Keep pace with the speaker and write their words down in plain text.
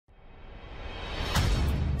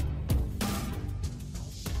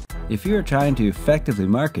If you are trying to effectively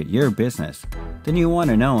market your business, then you want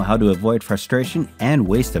to know how to avoid frustration and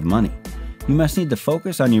waste of money. You must need to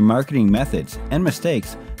focus on your marketing methods and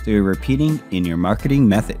mistakes that you're repeating in your marketing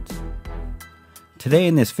methods. Today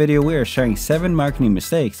in this video, we are sharing 7 marketing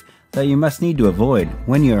mistakes that you must need to avoid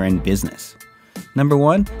when you are in business. Number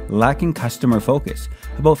 1, lacking customer focus.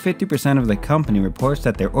 About 50% of the company reports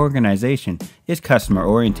that their organization is customer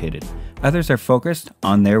oriented. Others are focused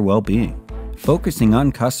on their well-being. Focusing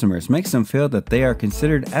on customers makes them feel that they are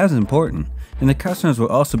considered as important, and the customers will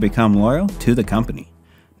also become loyal to the company.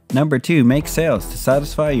 Number 2, make sales to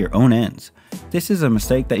satisfy your own ends. This is a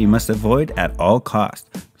mistake that you must avoid at all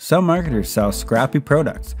costs. Some marketers sell scrappy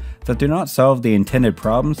products that do not solve the intended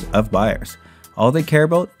problems of buyers. All they care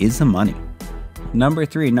about is the money. Number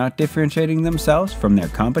 3, not differentiating themselves from their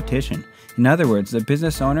competition. In other words, the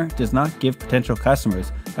business owner does not give potential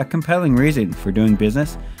customers a compelling reason for doing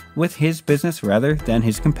business with his business rather than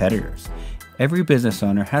his competitors. Every business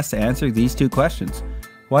owner has to answer these 2 questions.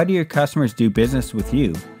 Why do your customers do business with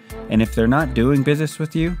you? And if they're not doing business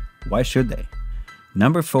with you, why should they?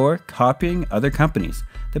 Number 4, copying other companies.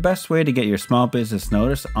 The best way to get your small business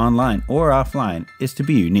noticed online or offline is to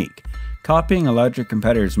be unique. Copying a larger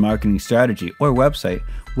competitor's marketing strategy or website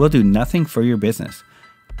will do nothing for your business.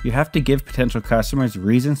 You have to give potential customers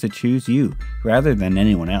reasons to choose you rather than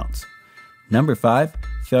anyone else. Number 5,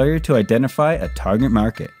 failure to identify a target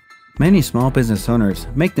market. Many small business owners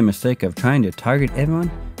make the mistake of trying to target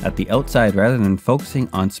everyone at the outside rather than focusing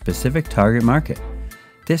on specific target market.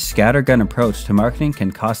 This scattergun approach to marketing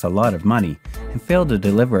can cost a lot of money and fail to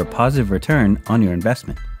deliver a positive return on your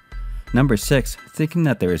investment. Number 6, thinking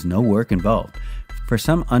that there is no work involved. For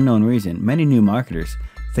some unknown reason, many new marketers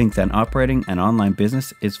think that operating an online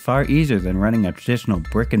business is far easier than running a traditional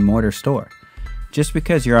brick and mortar store. Just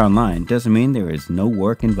because you're online doesn't mean there is no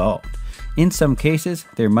work involved. In some cases,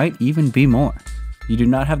 there might even be more. You do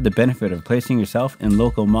not have the benefit of placing yourself in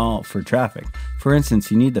local mall for traffic. For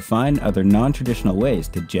instance, you need to find other non-traditional ways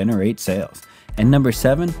to generate sales. And number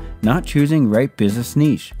 7, not choosing right business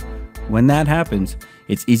niche. When that happens,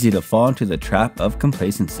 it's easy to fall into the trap of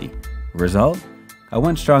complacency. Result? A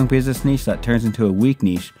once strong business niche that turns into a weak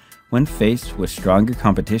niche when faced with stronger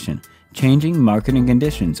competition, changing marketing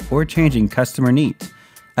conditions, or changing customer needs.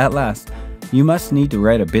 At last, you must need to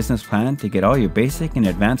write a business plan to get all your basic and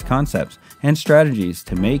advanced concepts and strategies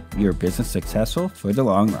to make your business successful for the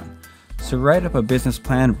long run. So write up a business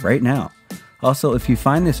plan right now. Also, if you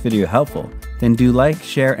find this video helpful, then do like,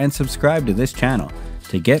 share, and subscribe to this channel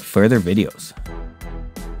to get further videos.